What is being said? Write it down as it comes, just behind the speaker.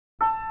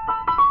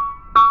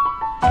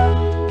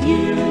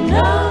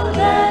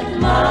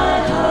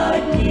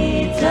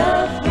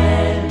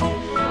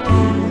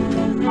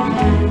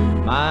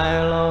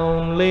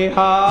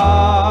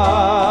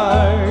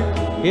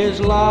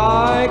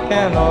like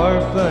an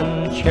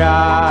orphan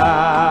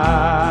child.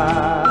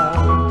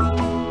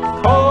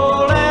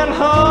 Cold and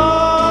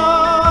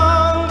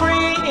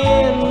hungry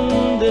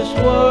in this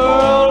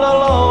world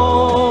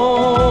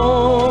alone,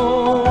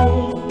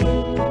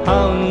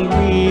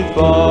 hungry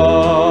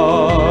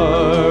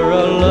for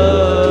a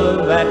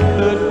love that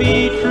could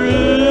be true.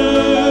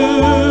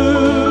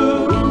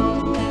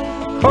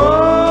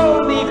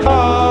 Cold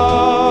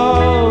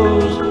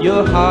because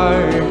your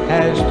heart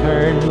has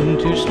turned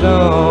to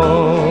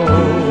stone.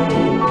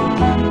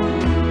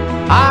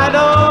 I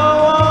don't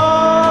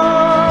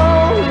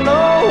want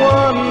no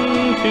one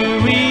to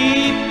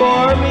weep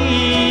for me.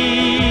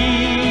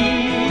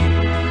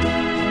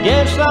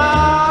 Guess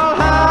I'll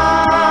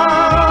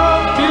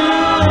have to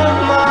live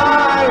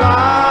my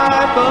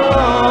life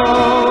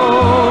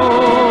alone.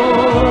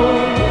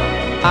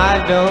 I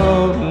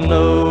don't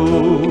know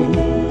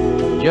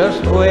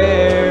just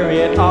where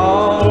it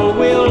all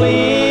will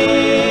end.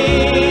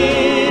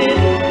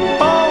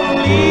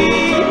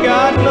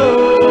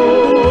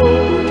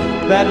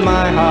 That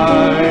my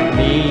heart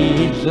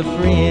needs a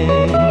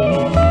friend.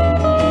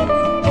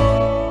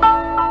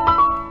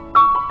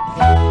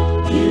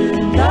 You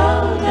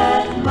know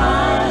that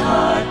my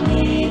heart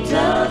needs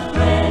a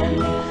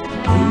friend.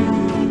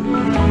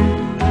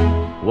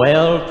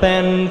 Wealth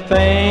and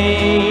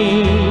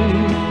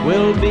fame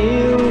will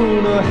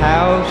build a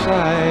house,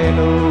 I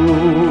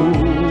know.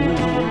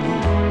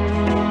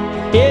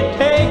 It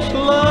takes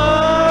love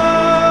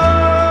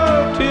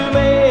to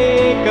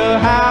make a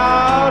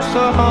house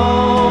a home.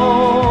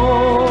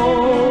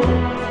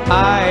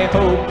 I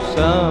hope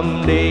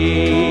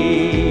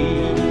someday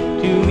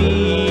to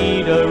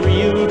meet a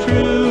real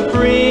true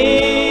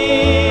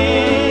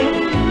friend,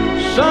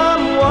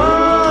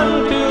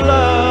 someone to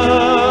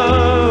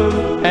love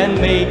and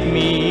make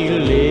me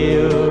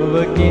live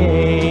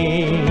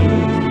again.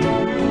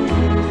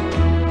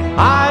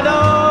 I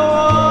don't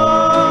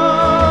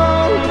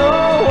want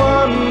no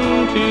one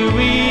to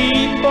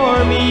weep for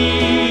me.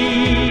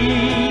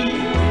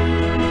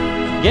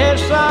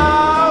 Guess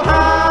I'll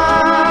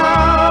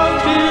have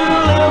to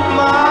live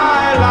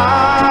my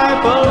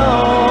life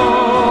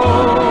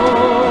alone.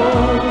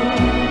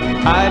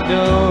 I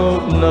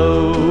don't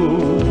know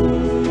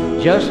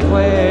just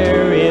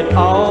where it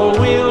all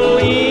will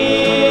end.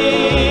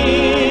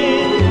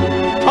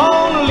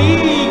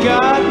 Only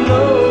God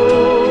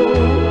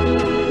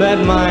knows that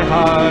my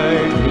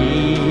heart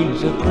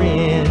needs a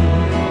friend.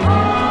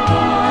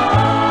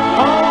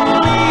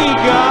 Only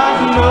God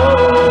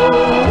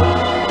knows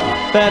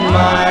that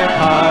my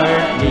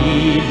heart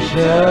needs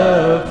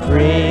a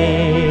friend.